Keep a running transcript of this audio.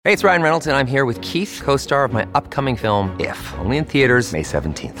Hey, it's Ryan Reynolds, and I'm here with Keith, co-star of my upcoming film, If, only in theaters May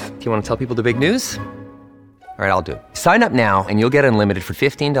 17th. Do you want to tell people the big news? All right, I'll do it. Sign up now and you'll get unlimited for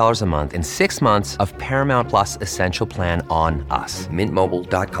 $15 a month and 6 months of Paramount Plus Essential Plan on us.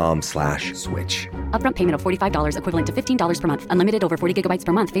 MintMobile.com/switch. Upfront payment of $45 equivalent to $15 per month. Unlimited over 40 gigabytes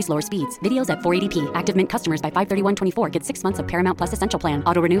per month. Face lower speeds. Videos at 480p. Active Mint customers by 531.24 get 6 months of Paramount Plus Essential Plan.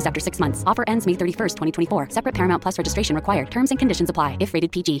 Auto renews after 6 months. Offer ends May 31st, 2024. Separate Paramount Plus registration required. Terms and conditions apply if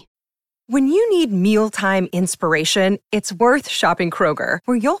rated PG. When you need mealtime inspiration, it's worth shopping Kroger,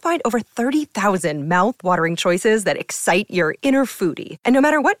 where you'll find over 30,000 mouth-watering choices that excite your inner foodie. And no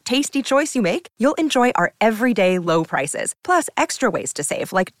matter what tasty choice you make, you'll enjoy our everyday low prices, plus extra ways to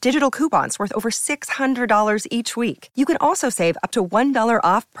save, like digital coupons worth over $600 each week. You can also save up to $1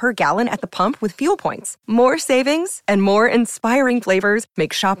 off per gallon at the pump with fuel points. More savings and more inspiring flavors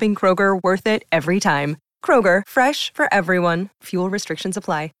make shopping Kroger worth it every time. Kroger, fresh for everyone. Fuel restrictions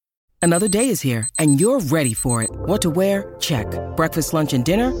apply. Another day is here, and you're ready for it. What to wear? Check. Breakfast, lunch, and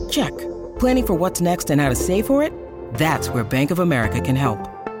dinner? Check. Planning for what's next and how to save for it? That's where Bank of America can help.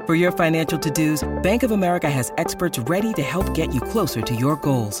 For your financial to-dos, Bank of America has experts ready to help get you closer to your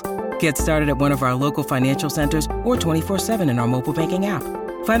goals. Get started at one of our local financial centers or 24/7 in our mobile banking app.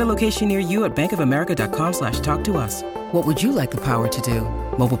 Find a location near you at bankofamerica.com/talktous. What would you like the power to do?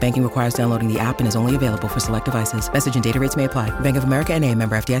 Mobile banking requires downloading the app and is only available for select devices. Message and data rates may apply. Bank of America N.A.,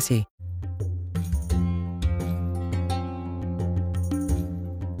 member FDIC.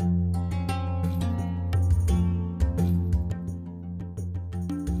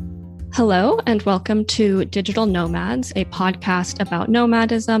 Hello, and welcome to Digital Nomads, a podcast about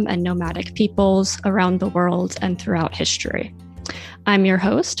nomadism and nomadic peoples around the world and throughout history. I'm your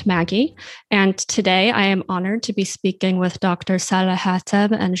host, Maggie, and today I am honored to be speaking with Dr. Salah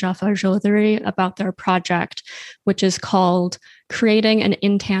Hatem and Jafar Joudhary about their project, which is called Creating an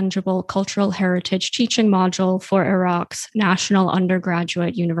Intangible Cultural Heritage Teaching Module for Iraq's National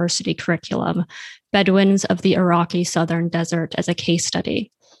Undergraduate University Curriculum, Bedouins of the Iraqi Southern Desert as a Case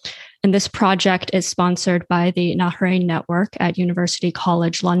Study. And this project is sponsored by the Nahrain Network at University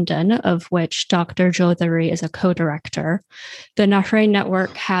College London, of which Dr. Joudhary is a co-director. The Nahrain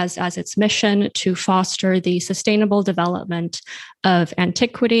Network has as its mission to foster the sustainable development of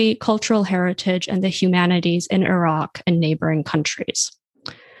antiquity, cultural heritage, and the humanities in Iraq and neighboring countries.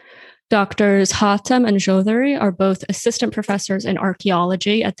 Doctors Hatem and Joudhary are both assistant professors in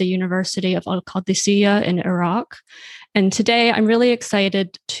archaeology at the University of Al-Qadisiyah in Iraq. And today I'm really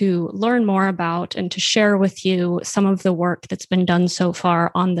excited to learn more about and to share with you some of the work that's been done so far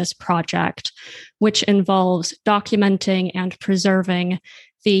on this project, which involves documenting and preserving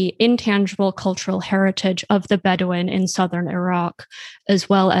the intangible cultural heritage of the Bedouin in southern Iraq, as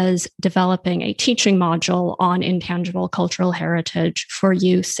well as developing a teaching module on intangible cultural heritage for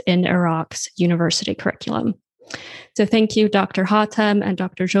use in Iraq's university curriculum. So thank you, Dr. Hatem and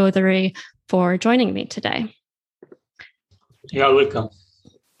Dr. Joudhary, for joining me today. You're welcome.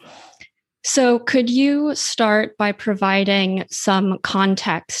 So could you start by providing some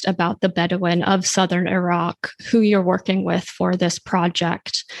context about the Bedouin of southern Iraq, who you're working with for this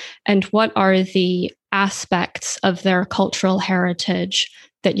project, and what are the aspects of their cultural heritage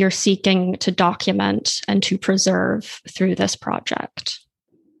that you're seeking to document and to preserve through this project?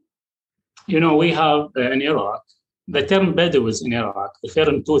 We have in Iraq, the term Bedouins in Iraq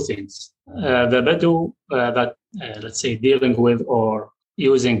referring to two things. The Bedou that, let's say, dealing with or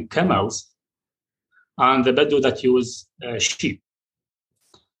using camels, and the Bedou that use sheep.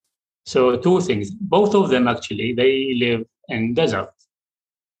 So two things. Both of them, actually, they live in desert.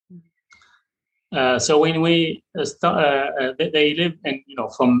 So when we they live in,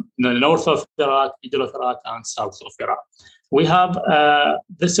 from the north of Iraq, middle of Iraq, and south of Iraq. We have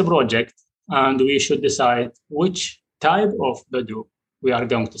this project, and we should decide which type of Bedou we are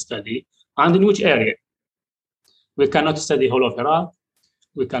going to study and in which area. We cannot study whole of Iraq.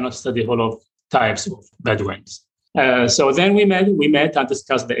 We cannot study whole of types of Bedouins. So then we met and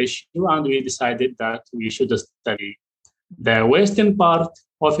discussed the issue, and we decided that we should study the western part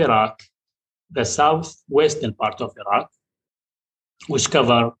of Iraq, the southwestern part of Iraq, which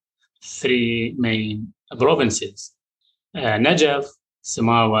cover three main provinces, Najaf,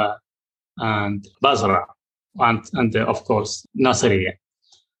 Samawa, and Basra, and of course, Nasiriyah.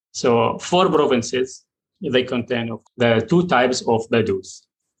 So 4 provinces, they contain the 2 types of Bedouins.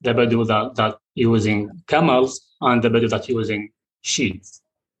 The Bedou that using camels and the Bedou that using sheep.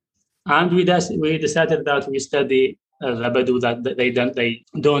 And we decided that we study the Bedou that they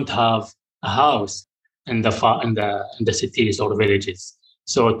don't have a house in the cities or villages.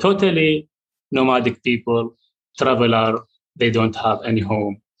 So totally nomadic people, traveler, they don't have any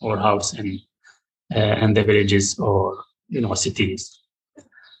home or house in the villages or cities.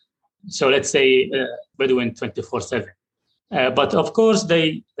 So let's say Bedouin 24/7. But of course,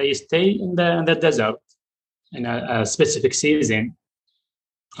 they stay in the desert in a specific season,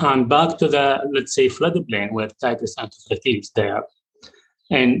 and back to the, let's say, floodplain where Tigris and Euphrates there,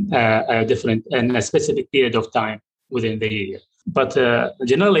 in a specific period of time within the year. But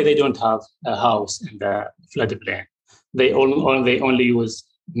generally, they don't have a house in the floodplain. They only use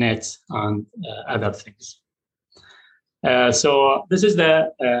nets and other things. So this is the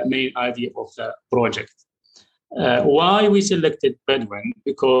main idea of the project. Why we selected Bedouin?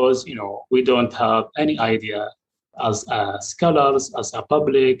 Because we don't have any idea as scholars, as a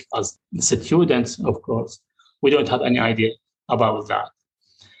public, as students, of course, we don't have any idea about that.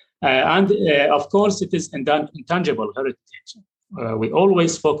 And of course, it is intangible heritage. We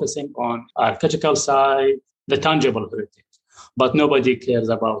always focusing on archaeological side, the tangible heritage, but nobody cares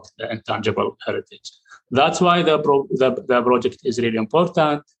about the intangible heritage. That's why the project is really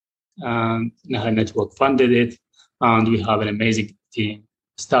important. And Nahal Network funded it, and we have an amazing team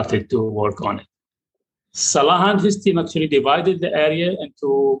started to work on it. Salah and his team actually divided the area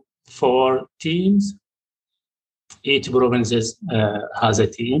into 4 teams. Each province has a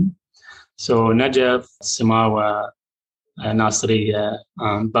team. So Najaf, Samawa, Nasriya,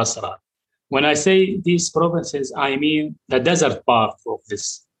 and Basra. When I say these provinces, I mean the desert part of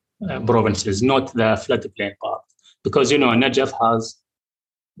these provinces, not the floodplain part. Because, Najaf has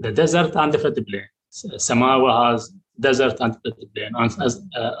the desert and the floodplain. Samawa has desert and floodplain. And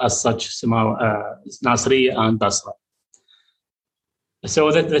as such, Samawa, Nasriya, and Basra.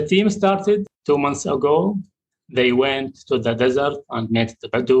 So the team started 2 months ago. They went to the desert and met the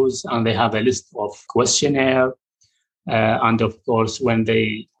Bedouins, and they have a list of questionnaire. And of course, when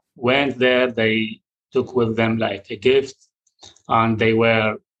they went there, they took with them like a gift, and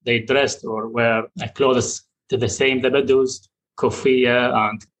they dressed or wear clothes to the same, the Bedouins, kufiyya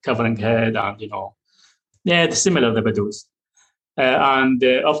and covering head, and similar the Bedouins. And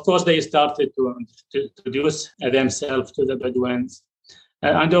of course, they started to introduce themselves to the Bedouins.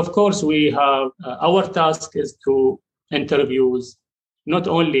 And of course, we have our task is to interview not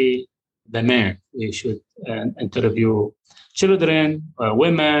only the men. We should interview children,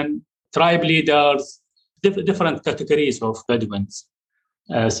 women, tribe leaders, different categories of Bedouins.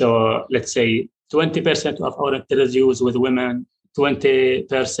 So let's say 20% of our interviews with women,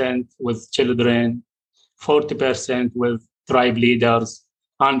 20% with children, 40% with tribe leaders,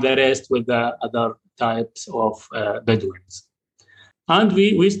 and the rest with the other types of Bedouins. And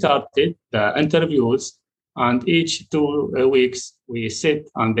we started the interviews, and each 2 weeks we sit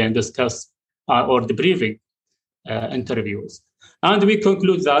and then discuss or debriefing interviews. And we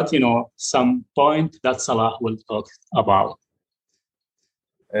conclude that, some point that Salah will talk about.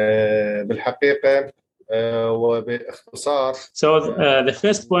 بالحقيقة وباختصار. So the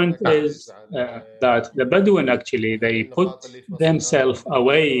first point is that the Bedouin actually, they put themselves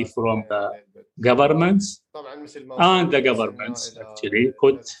away from the governments, and the governments actually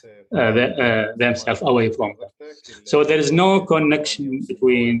put themselves away from them. So there is no connection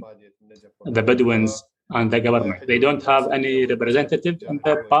between the Bedouins and the government. They don't have any representative in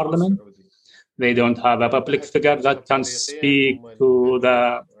the parliament. They don't have a public figure that can speak to the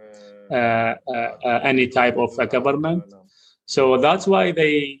any type of a government. So that's why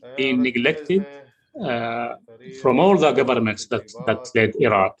they been neglected from all the governments that led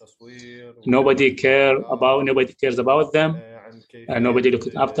Iraq. Nobody cares about them. Nobody looks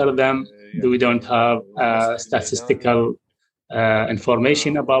after them. We don't have statistical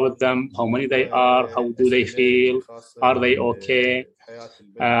information about them, how many they are, how do they feel, are they okay?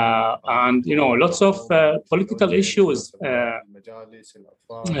 And lots of political issues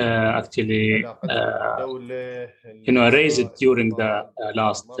actually raised during the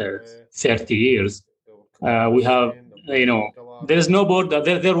last 30 years. We have there is no border.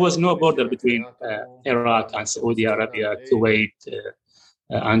 There was no border between Iraq and Saudi Arabia, Kuwait,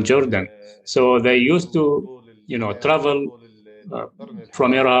 and Jordan. So they used to travel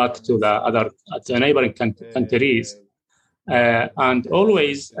from Iraq to the neighboring countries. And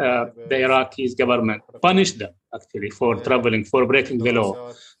always the Iraqi government punished them actually for traveling, for breaking the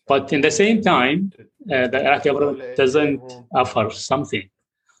law. But in the same time, the Iraqi government doesn't offer something.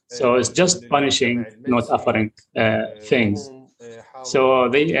 So it's just punishing, not offering things. So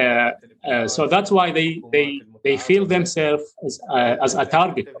so that's why they feel themselves as a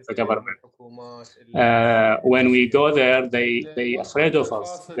target of the government. When we go there, they afraid of us.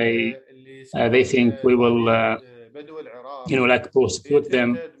 They think we will like prosecute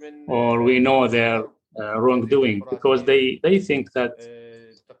them, or we know their wrongdoing, because they think that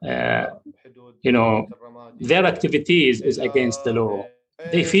their activities is against the law.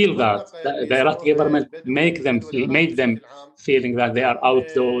 They feel that the Iraqi government made them feeling that they are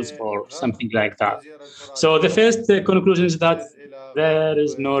outlaws or something like that. So the first conclusion is that there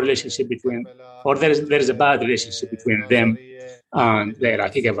is no relationship between, or there is a bad relationship between them and the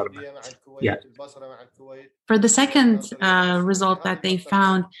Iraqi government. Yeah. For the second result that they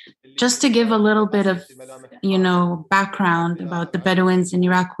found, just to give a little bit of, background about the Bedouins in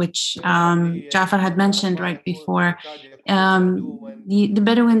Iraq, which Jafar had mentioned right before, the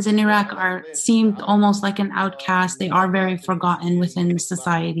Bedouins in Iraq seemed almost like an outcast. They are very forgotten within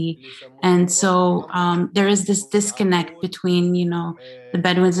society. And so there is this disconnect between, the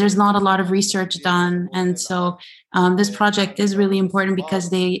Bedouins. There's not a lot of research done. And so this project is really important because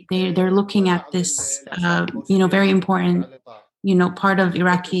they're looking at this, very important, part of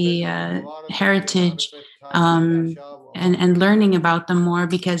Iraqi heritage and learning about them more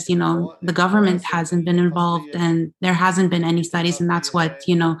because, the government hasn't been involved and there hasn't been any studies. And that's what,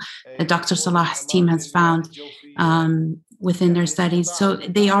 Dr. Salah's team has found within their studies. So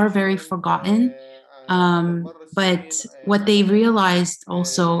they are very forgotten. But what they realized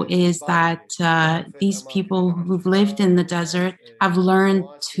also is that these people who've lived in the desert have learned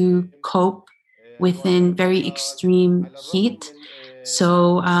to cope within very extreme heat.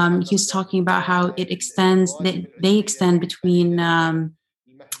 So he was talking about how it extends, they extend between,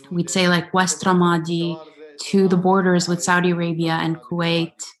 we'd say like West Ramadi to the borders with Saudi Arabia and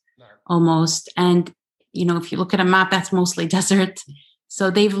Kuwait almost. And, if you look at a map, that's mostly desert.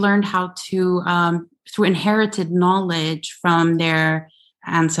 So they've learned how to, through inherited knowledge from their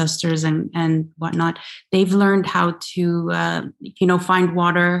ancestors and whatnot, they've learned how to, find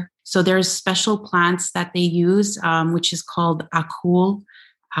water. So there's special plants that they use, which is called akul.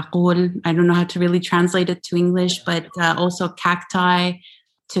 I don't know how to really translate it to English, but also cacti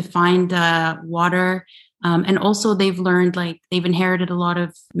to find water. And also they've learned, they've inherited a lot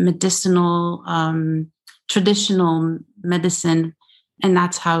of medicinal, traditional medicine. And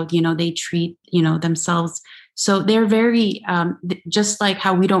that's how, they treat, themselves. So they're very, just like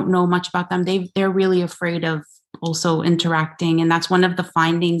how we don't know much about them, they're really afraid of also interacting. And that's one of the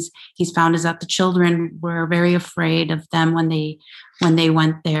findings he's found is that the children were very afraid of them when they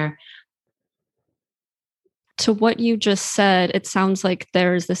went there. To what you just said, it sounds like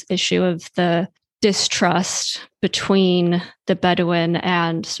there's this issue of the distrust between the Bedouin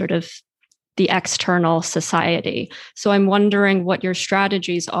and sort of the external society. So I'm wondering what your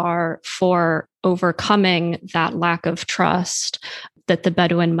strategies are for overcoming that lack of trust that the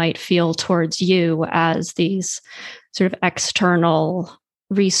Bedouin might feel towards you as these sort of external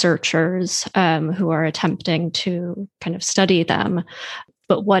researchers who are attempting to kind of study them,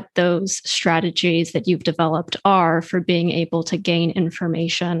 but what those strategies that you've developed are for being able to gain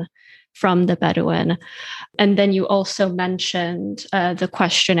information from the Bedouin. And then you also mentioned the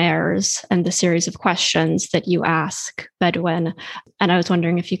questionnaires and the series of questions that you ask Bedouin. And I was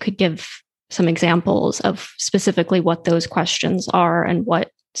wondering if you could give some examples of specifically what those questions are and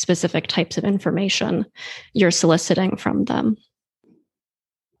what specific types of information you're soliciting from them.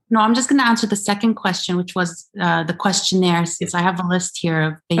 No, I'm just going to answer the second question, which was the questionnaire, since I have a list here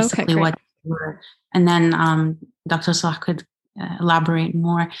of basically what they were. And then Dr. Salah could elaborate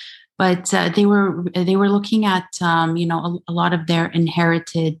more. But they were looking at, a lot of their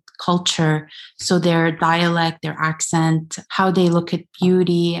inherited culture. So their dialect, their accent, how they look at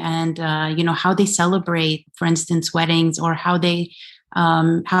beauty and, how they celebrate, for instance, weddings, or how they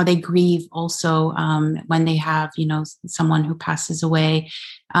grieve also when they have, someone who passes away.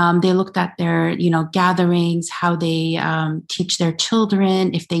 They looked at their, gatherings, how they teach their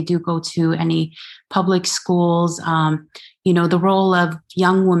children, if they do go to any public schools, the role of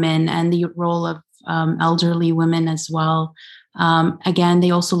young women and the role of elderly women as well. Again,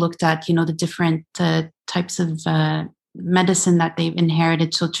 they also looked at, the different types of medicine that they've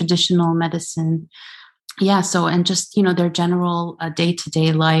inherited. So traditional medicine. Yeah. So, and just, their general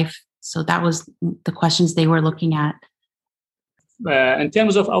day-to-day life. So that was the questions they were looking at. In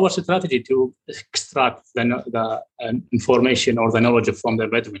terms of our strategy to extract the information or the knowledge from the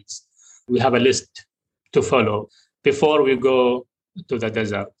Bedouins, we have a list to follow before we go to the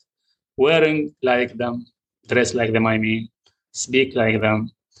desert. Wearing like them, dress like them, speak like them.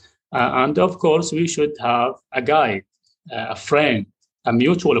 And of course, we should have a guide, a friend, a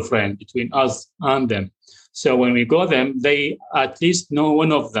mutual friend between us and them. So when we go them, they at least know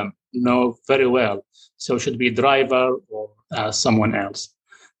one of them, know very well. So it should be driver or someone else.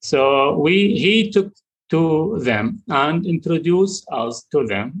 So he took to them and introduced us to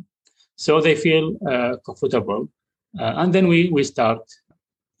them so they feel comfortable. And then we start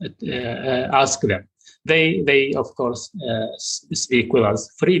ask them. They of course speak with us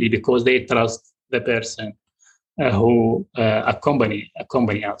freely because they trust the person who accompany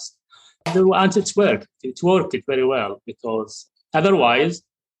us. And it's worked very well, because otherwise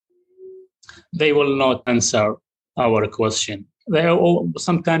they will not answer our question.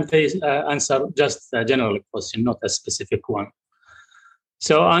 Sometimes they answer just a general question, not a specific one.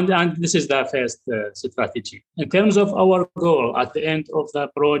 So, and this is the first strategy. In terms of our goal, at the end of the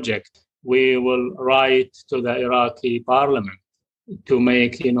project, we will write to the Iraqi parliament to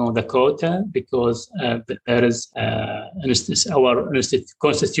make, the quota, because there is our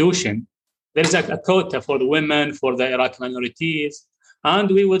constitution. There is a quota for the women, for the Iraqi minorities, and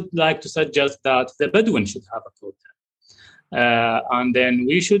we would like to suggest that the Bedouin should have a quota. And then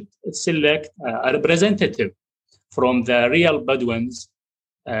we should select a representative from the real Bedouins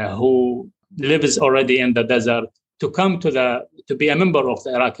who lives already in the desert to come to be a member of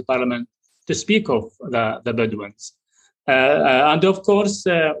the Iraqi parliament to speak of the Bedouins. And of course,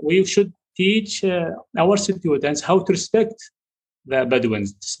 we should teach our students how to respect the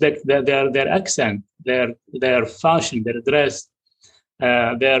Bedouins, respect their accent, their fashion, their dress,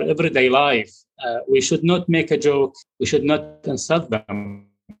 their everyday life. We should not make a joke. We should not insult them.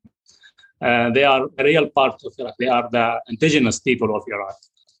 They are a real part of Iraq. They are the indigenous people of Iraq.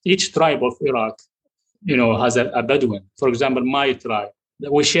 Each tribe of Iraq, has a Bedouin. For example, my tribe,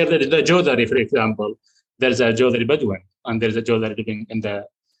 we share the Jodari, for example. There's a Jodari Bedouin, and there's a Jodari living in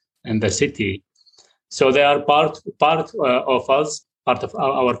the city. So they are part of us, part of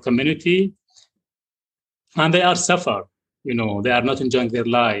our community, and they are suffer. They are not enjoying their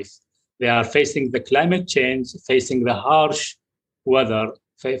life. They are facing the climate change, facing the harsh weather,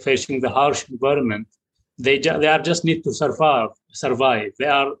 facing the harsh environment. They are just need to survive. They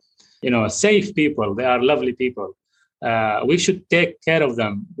are, safe people. They are lovely people. We should take care of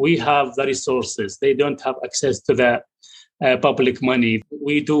them. We have the resources. They don't have access to the public money.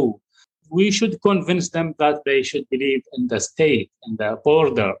 We do. We should convince them that they should believe in the state, in the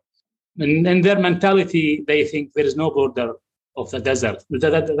border. In their mentality, they think there is no border of the desert.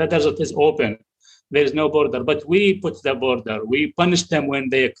 The desert is open. There is no border. But we put the border. We punish them when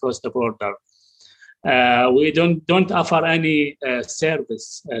they cross the border. We don't offer any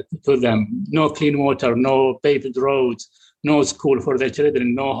service to them. No clean water, no paved roads, no school for their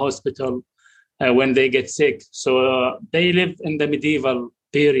children, no hospital when they get sick. So they live in the medieval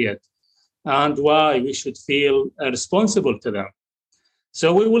period, and why we should feel responsible to them.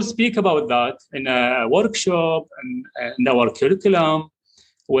 So we will speak about that in a workshop and in our curriculum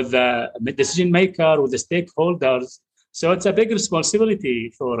with the decision maker, with the stakeholders. So it's a big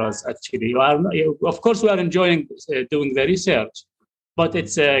responsibility for us, actually. Of course, we are enjoying doing the research, but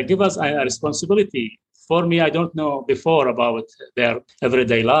it's give us a responsibility. For me, I don't know before about their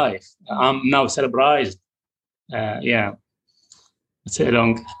everyday life. I'm now surprised. It's a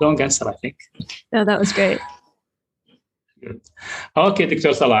long answer, I think. No, that was great. Good. Okay,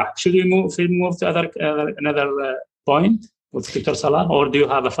 Dr. Salah. Should we move to another point with Dr. Salah, or do you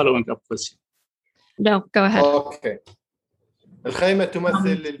have a following up question? No, go ahead. Okay. In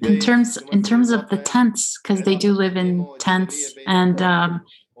terms of the tents, because they do live in tents, and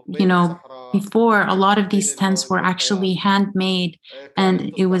before, a lot of these tents were actually handmade,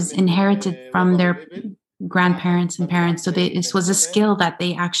 and it was inherited from their grandparents and parents. So this was a skill that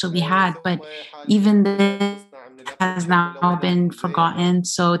they actually had, but even this has now been forgotten.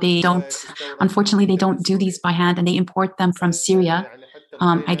 So unfortunately, they don't do these by hand, and they import them from Syria.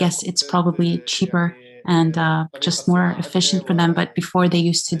 I guess it's probably cheaper and just more efficient for them. But before, they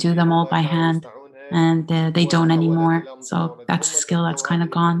used to do them all by hand, and they don't anymore. So that's a skill that's kind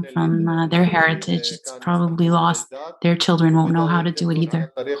of gone from their heritage. It's probably lost. Their children won't know how to do it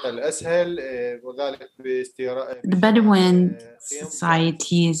either. The Bedouin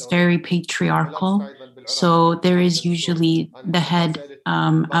society is very patriarchal. So there is usually the head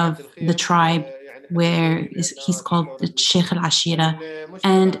of the tribe, where he's called the Sheikh al-Ashira.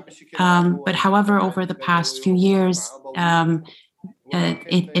 And but however, over the past few years,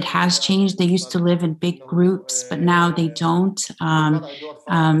 it has changed. They used to live in big groups, but now they don't.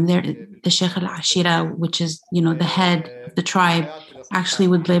 The Sheikh al-Ashira, which is the head of the tribe, actually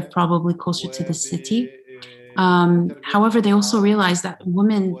would live probably closer to the city. However, they also realize that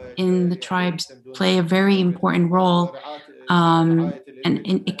women in the tribes play a very important role. And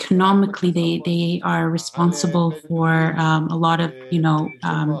economically, they are responsible for a lot of,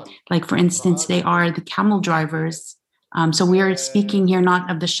 like, for instance, they are the camel drivers So we are speaking here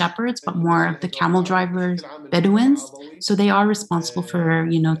not of the shepherds, but more of the camel drivers, Bedouins. So they are responsible for,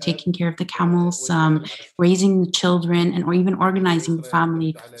 taking care of the camels, raising the children, and or even organizing the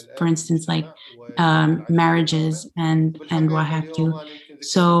family. For instance, like marriages and what have you.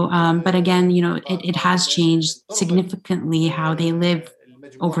 So, but again, it has changed significantly how they live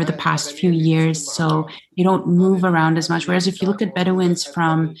over the past few years. So you don't move around as much. Whereas if you look at Bedouins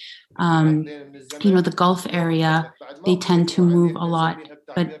from, the Gulf area, they tend to move a lot.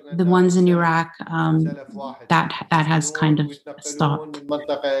 But the ones in Iraq, that has kind of stopped.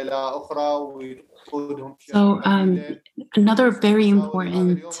 So another very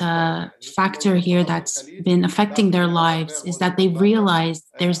important factor here that's been affecting their lives is that they've realized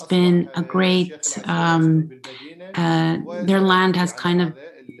there's been a great, their land has kind of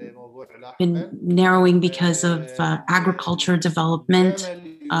been narrowing because of agriculture development.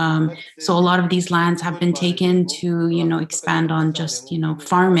 So a lot of these lands have been taken to, expand on just,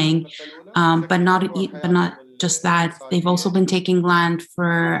 farming, but not just that. They've also been taking land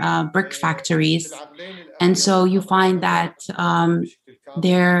for brick factories. And so you find that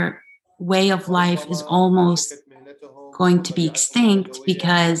their way of life is almost going to be extinct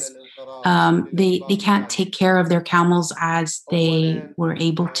because they can't take care of their camels as they were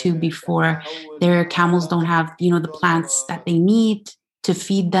able to before. Their camels don't have, the plants that they need to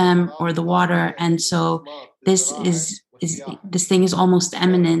feed them or the water. And so this thing is almost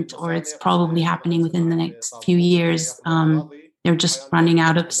imminent, or it's probably happening within the next few years. They're just running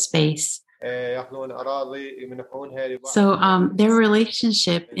out of space. So their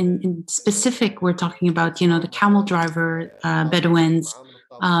relationship in specific, we're talking about, the camel driver Bedouins.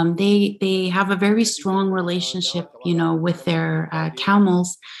 They have a very strong relationship, with their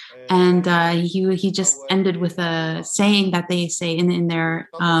camels. And he just ended with a saying that they say in their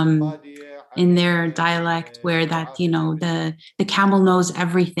dialect, where that the camel knows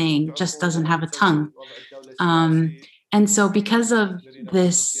everything, just doesn't have a tongue. And so because of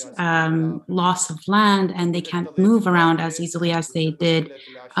this loss of land, and they can't move around as easily as they did,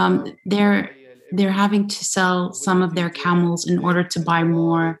 they're having to sell some of their camels in order to buy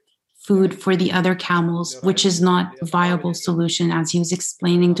more food for the other camels, which is not a viable solution. As he was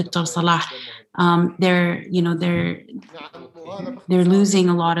explaining, Dr. Salah, they're losing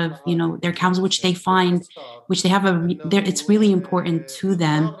a lot of, their camels, which they find, which they have it's really important to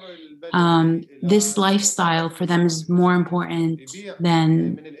them. This lifestyle for them is more important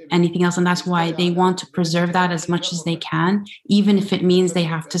than anything else. And that's why they want to preserve that as much as they can, even if it means they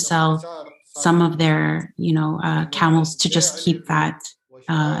have to sell some of their, camels to just keep that,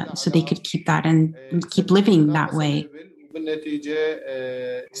 so they could keep that and keep living that way.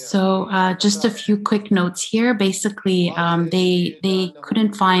 So just a few quick notes here. Basically, they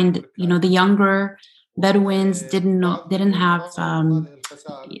couldn't find, the younger Bedouins didn't have a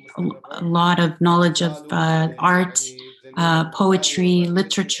lot of knowledge of art, poetry,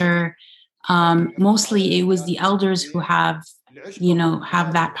 literature. Mostly it was the elders who have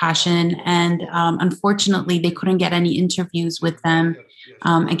that passion. And unfortunately, they couldn't get any interviews with them,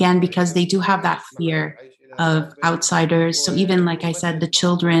 again, because they do have that fear of outsiders. So even, like I said, the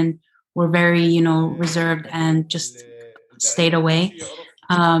children were very, reserved and just stayed away.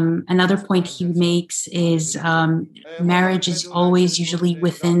 Another point he makes is marriage is always usually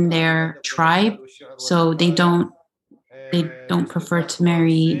within their tribe. So they don't prefer to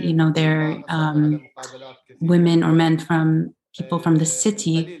marry, their women or men from people from the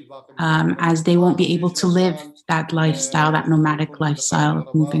city, as they won't be able to live that lifestyle, that nomadic lifestyle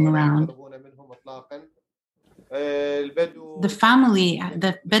of moving around. The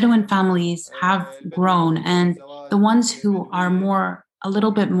Bedouin families have grown, and the ones who are a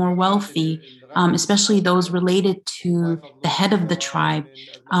little bit more wealthy, especially those related to the head of the tribe,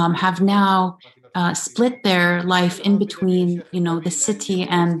 have now split their life in between, the city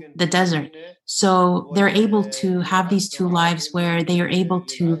and the desert. So they're able to have these two lives where they are able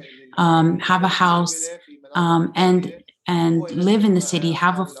to have a house and live in the city,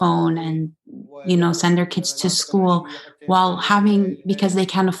 have a phone, and send their kids to school, while because they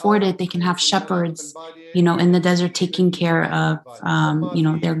can't afford it, they can have shepherds, in the desert taking care of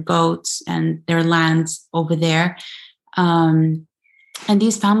their goats and their lands over there. And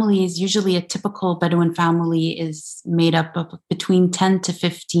these families, usually a typical Bedouin family is made up of between 10 to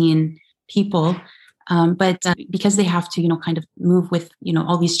 15 people. But because they have to, kind of move with,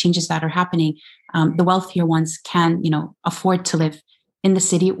 all these changes that are happening, the wealthier ones can, afford to live in the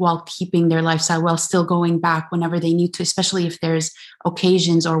city while keeping their lifestyle, while still going back whenever they need to, especially if there's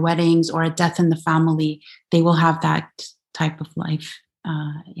occasions or weddings or a death in the family, they will have that type of life.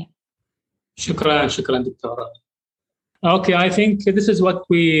 Yeah. شكرا دكتورة. Okay, I think this is what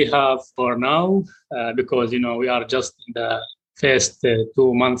we have for now, because we are just in the first 2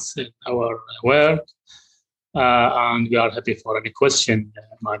 months in our work, and we are happy for any question,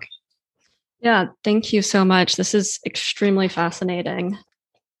 Maggie. Yeah, thank you so much. This is extremely fascinating.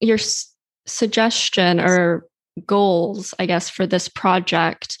 Your suggestion or goals, I guess, for this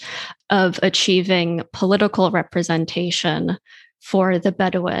project of achieving political representation for the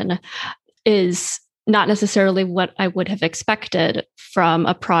Bedouin is not necessarily what I would have expected from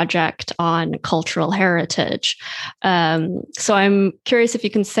a project on cultural heritage. So I'm curious if you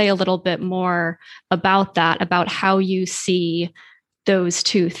can say a little bit more about that, about how you see those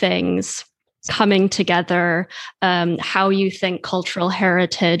two things coming together, how you think cultural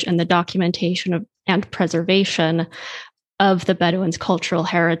heritage and the documentation of and preservation of the Bedouins' cultural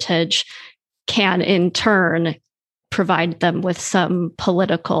heritage can in turn provide them with some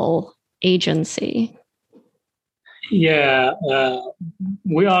political agency. Yeah,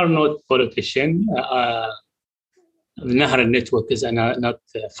 we are not politicians. The Nahra Network is not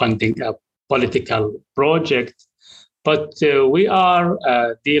funding a political project, but we are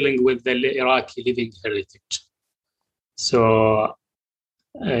dealing with the Iraqi living heritage. So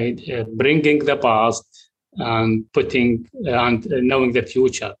bringing the past and putting and knowing the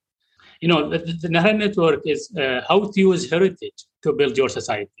future. The Nahra Network is how to use heritage to build your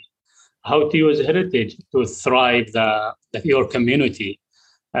society, how to use heritage to thrive your community.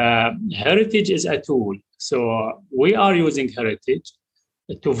 Heritage is a tool. So we are using heritage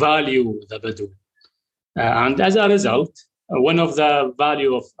to value the Bedouin. And as a result, one of the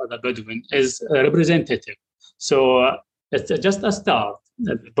value of the Bedouin is representative. So it's just a start.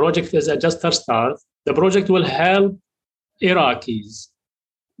 The project is just a start. The project will help Iraqis,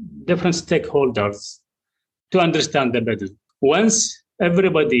 different stakeholders, to understand the Bedouin. Once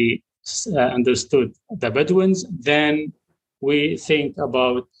everybody understood the Bedouins, then we think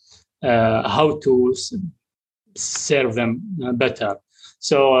about how to serve them better.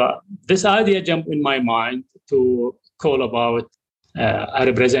 So this idea jumped in my mind to call about a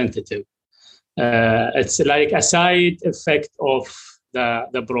representative. It's like a side effect of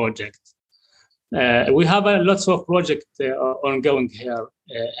the project. We have lots of projects ongoing here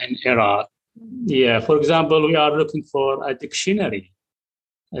in Iraq. Yeah, for example, we are looking for a dictionary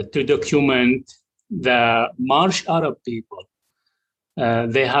to document the Marsh Arab people.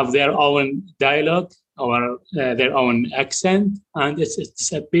 They have their own dialogue or their own accent, and it's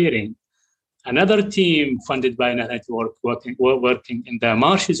disappearing. Another team funded by Nahra Network working in the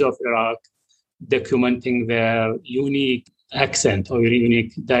marshes of Iraq, documenting their unique accent or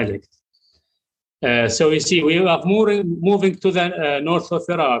unique dialect. So you see, we are moving to the north of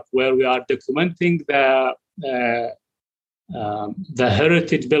Iraq, where we are documenting the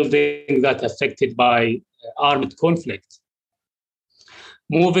heritage building that affected by armed conflict.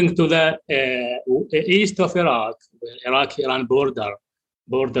 Moving to the east of Iraq, Iraq-Iran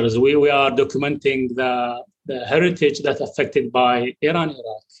borders, we are documenting the heritage that affected by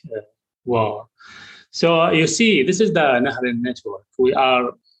Iran-Iraq war. So you see, this is the Nahra Network. We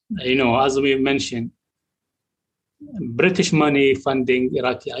are, as we mentioned, British money funding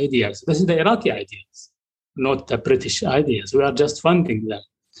Iraqi ideas. This is the Iraqi ideas, not the British ideas. We are just funding them.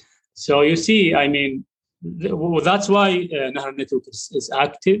 So you see, that's why Nahra Network is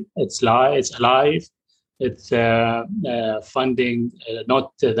active. It's alive. It's funding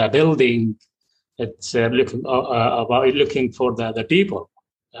not the building. It's looking for the people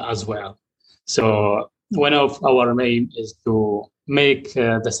as well. So one of our aim is to make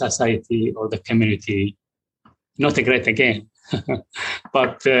the society or the community not great again,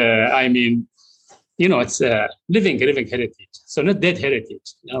 but it's living heritage. So not dead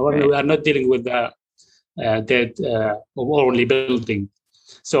heritage. Right. We are not dealing with the dead only building.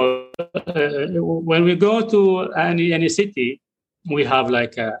 So when we go to any city, we have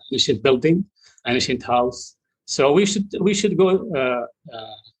like an ancient building, an ancient house. So we should go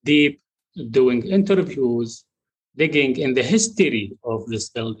deep, doing interviews, digging in the history of this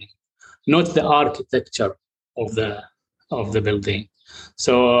building, not the architecture of the building.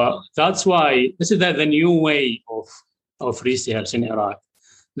 So that's why this is the new way of research in Iraq.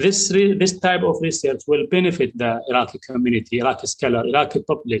 This type of research will benefit the Iraqi community, Iraqi scholar, Iraqi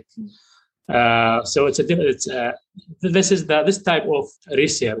public. So this type of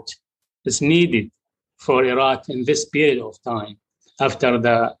research is needed for Iraq in this period of time after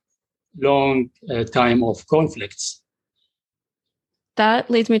the long time of conflicts. That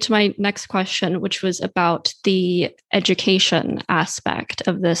leads me to my next question, which was about the education aspect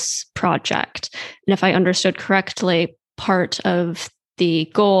of this project. And if I understood correctly, part of the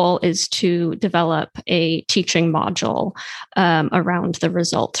goal is to develop a teaching module around the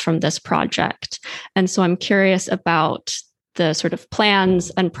results from this project. And so I'm curious about the sort of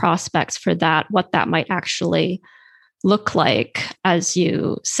plans and prospects for that, what that might actually look like. As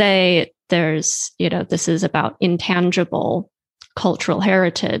you say, there's, this is about intangible cultural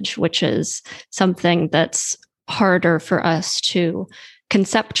heritage, which is something that's harder for us to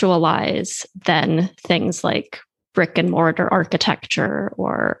conceptualize than things like brick and mortar architecture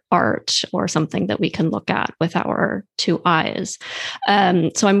or art or something that we can look at with our two eyes.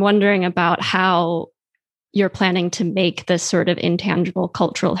 So I'm wondering about how you're planning to make this sort of intangible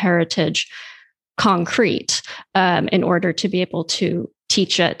cultural heritage concrete in order to be able to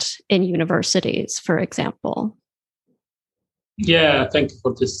teach it in universities, for example. Yeah, thank you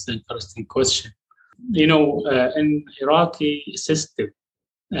for this interesting question. In Iraqi system,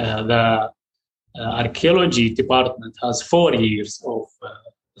 the archaeology department has 4 years of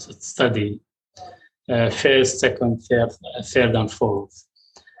study, first, second, third, and fourth.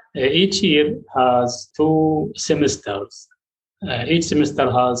 Each year has 2 semesters. Each semester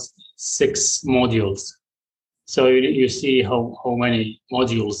has 6 modules. So you see how many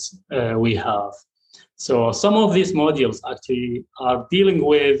modules we have. So some of these modules actually are dealing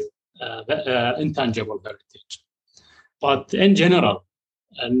with the intangible heritage. But in general,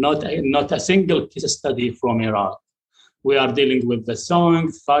 not a single case study from Iraq. We are dealing with the sewing,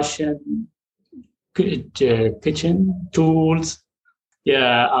 fashion, kitchen tools,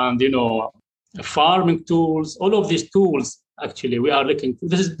 and farming tools. All of these tools, actually, we are looking.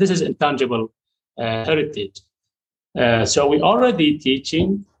 This is intangible heritage. So we already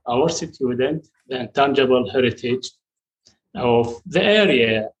teaching our students the intangible heritage of the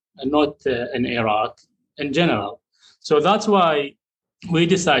area, and not in Iraq in general. So that's why we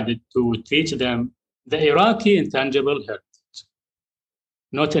decided to teach them the Iraqi intangible heritage,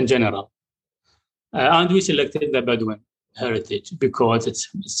 not in general. And we selected the Bedouin heritage because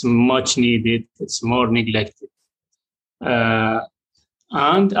it's much needed, it's more neglected.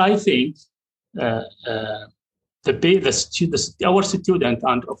 And I think our student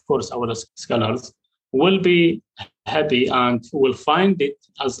and of course our scholars will be happy and will find it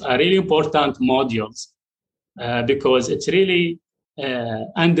as a really important modules because it's really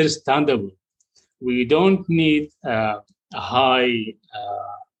understandable. We don't need high,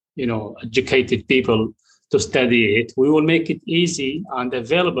 educated people to study it. We will make it easy and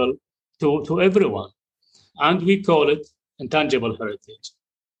available to everyone. And we call it intangible heritage.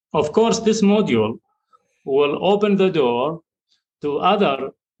 Of course, this module will open the door to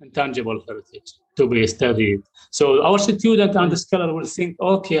other intangible heritage to be studied. So our student and the scholar will think,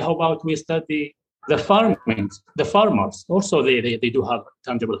 okay, how about we study the farmers? Also, they do have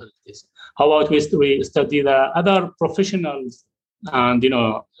tangible heritage. How about we study the other professionals and,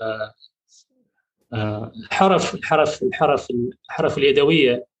 الحرف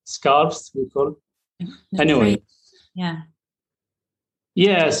اليدوية, scarves, we call it. Anyway.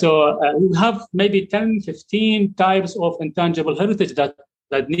 Yeah, so we have maybe 10, 15 types of intangible heritage that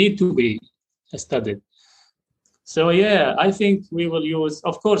need to be studied. So yeah, I think we will use,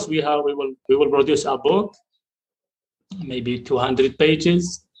 of course, we will produce a book, maybe 200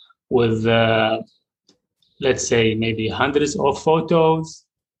 pages with, let's say, maybe hundreds of photos,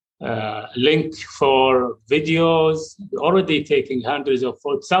 link for videos. We're already taking thousands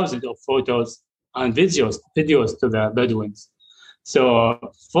of photos and videos to the Bedouins. So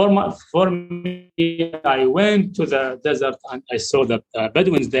for me, I went to the desert and I saw the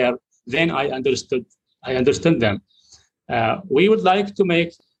Bedouins there. Then I understood them. We would like to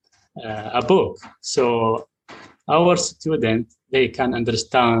make a book so our students, they can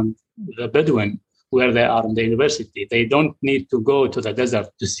understand the Bedouin where they are in the university. They don't need to go to the desert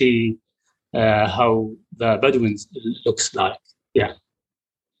to see how the Bedouins looks like. Yeah.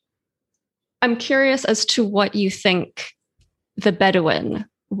 I'm curious as to what you think the Bedouin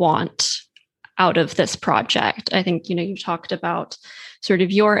want out of this project. I think, you talked about sort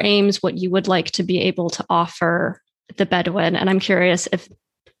of your aims, what you would like to be able to offer the Bedouin. And I'm curious if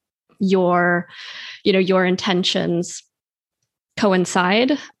your intentions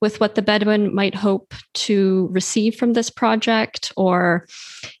coincide with what the Bedouin might hope to receive from this project, or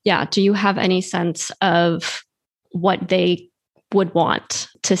do you have any sense of what they would want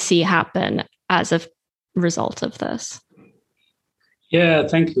to see happen as a result of this? Yeah,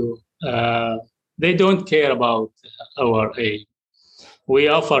 thank you. They don't care about our aim. We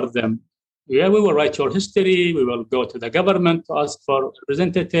offer them, we will write your history, we will go to the government to ask for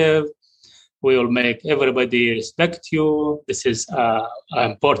representative, we will make everybody respect you. This is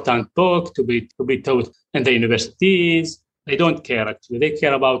an important book to be taught in the universities. They don't care, actually. They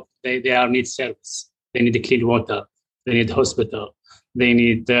care about, they need service. They need clean water. They need hospital. They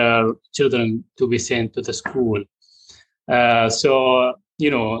need their children to be sent to the school. So,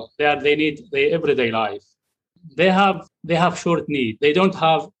 they need their everyday life. They have short need. They don't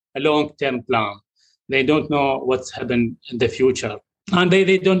have a long-term plan. They don't know what's happened in the future. And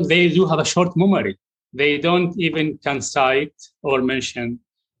they do have a short memory. They don't even can cite or mention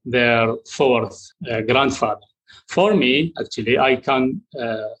their fourth grandfather. For me, actually, I can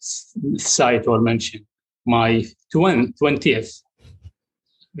cite or mention my 20th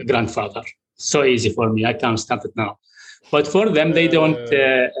grandfather. So easy for me. I can start it now. But for them, they don't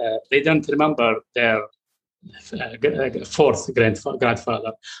remember their fourth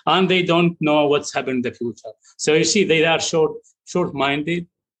grandfather, and they don't know what's happened in the future. So you see, they are short-minded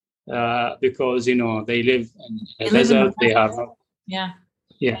because they live in a desert. They are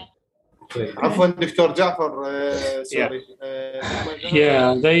yeah. عفوا دكتور جعفر sorry.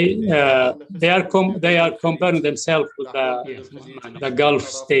 They are comparing themselves with the Gulf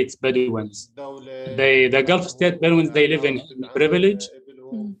States Bedouins. The Gulf State Bedouins, they live in privilege.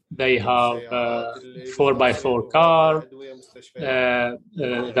 They have 4x4 car.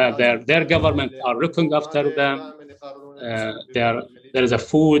 Their government are looking after them. There is a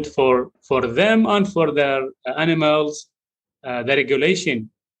food for them and for their animals. The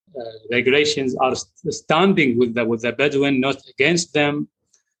regulations are standing with the Bedouin, not against them.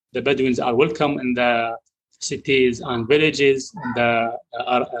 The Bedouins are welcome in the cities and villages in the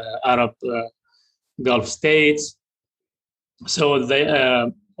Arab Gulf states. So they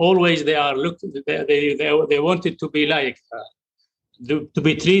always they are looking. They wanted to be like to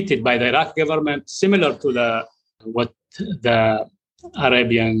be treated by the Iraq government similar to what the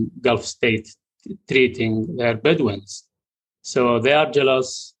Arabian Gulf state treating their Bedouins. So they are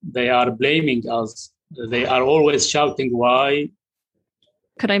jealous. They are blaming us. They are always shouting, why?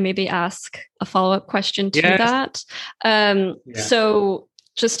 Could I maybe ask a follow-up question to that? So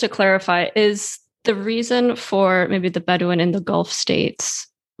just to clarify, is the reason for maybe the Bedouin in the Gulf states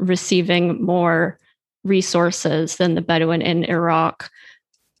receiving more resources than the Bedouin in Iraq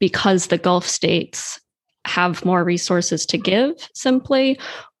because the Gulf states have more resources to give simply?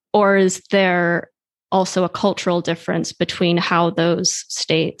 Or is there also a cultural difference between how those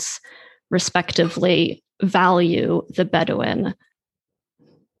states respectively value the Bedouin?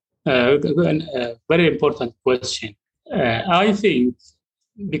 Very important question. I think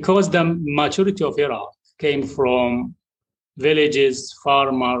because the majority of Iraq came from villages,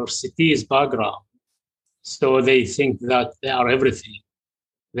 farmers, cities background, so they think that they are everything.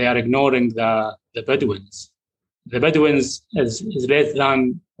 They are ignoring the Bedouins. The Bedouins is less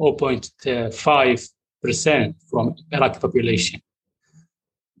than 0.5% from Iraq population.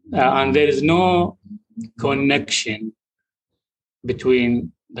 And there is no connection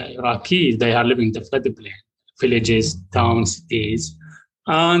between the Iraqis, they are living in the floodplain, villages, towns, cities,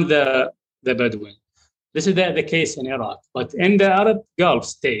 and the Bedouin. This is the case in Iraq. But in the Arab Gulf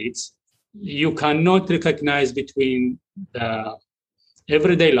states, you cannot recognize between the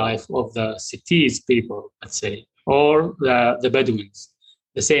everyday life of the cities people, let's say, or the Bedouins.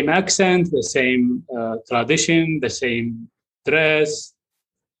 The same accent, the same tradition, the same dress.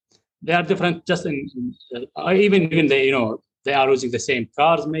 They are different. Just even they they are using the same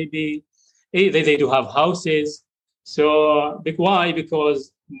cars. Maybe they do have houses. So why?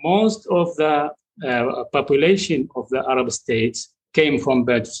 Because most of the population of the Arab states came from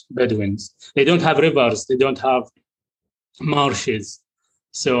Bedouins. They don't have rivers. They don't have marshes.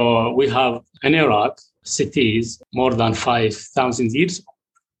 So we have in Iraq cities more than 5,000 years old.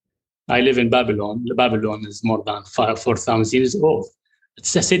 I live in Babylon. Babylon is more than 4,000 years old.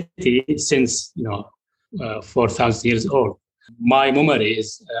 It's a city since 4,000 years old. My memory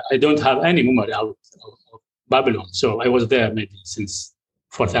is I don't have any memory out of Babylon. So I was there maybe since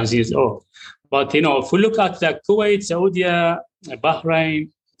 4,000 years old. But if we look at the Kuwait, Saudi, Bahrain,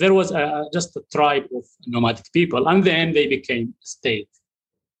 there was just a tribe of nomadic people, and then they became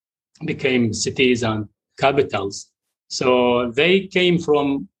cities and capitals. So they came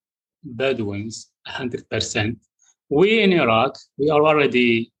from Bedouins 100%. We in Iraq, we are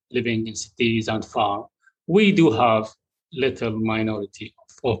already living in cities and farm. We do have little minority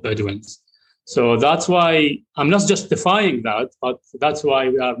of Bedouins. So that's why I'm not justifying that, but that's why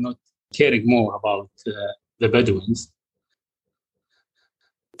we are not caring more about the Bedouins.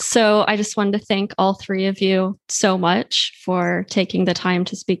 So I just wanted to thank all three of you so much for taking the time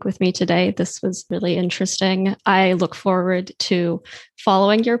to speak with me today. This was really interesting. I look forward to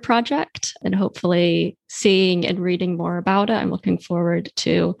following your project and hopefully seeing and reading more about it. I'm looking forward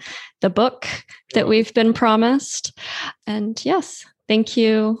to the book that we've been promised. And yes, thank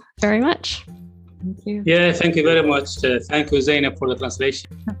you very much. Thank you. Yeah, thank you very much. Thank you, Zainab, for the translation.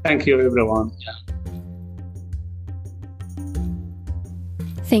 Thank you, everyone. Yeah.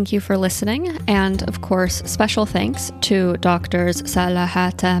 Thank you for listening. And of course, special thanks to Doctors Salah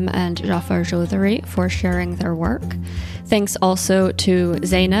Hatem and Jafar Joudhary for sharing their work. Thanks also to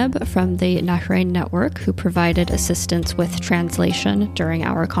Zainab from the Nahrain Network, who provided assistance with translation during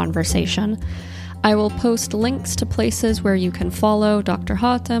our conversation. I will post links to places where you can follow Dr.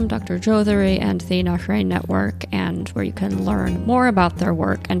 Hatem, Dr. Joudhary, and the Nahrain Network, and where you can learn more about their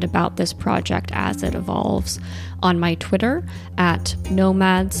work and about this project as it evolves on my Twitter at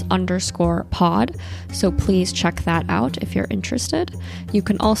nomads_pod. So please check that out if you're interested. You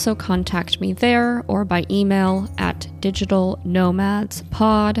can also contact me there or by email at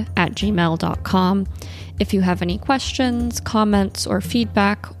digitalnomadspod@gmail.com. if you have any questions, comments, or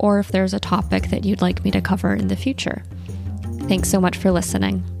feedback, or if there's a topic that you'd like me to cover in the future. Thanks so much for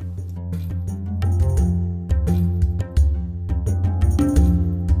listening.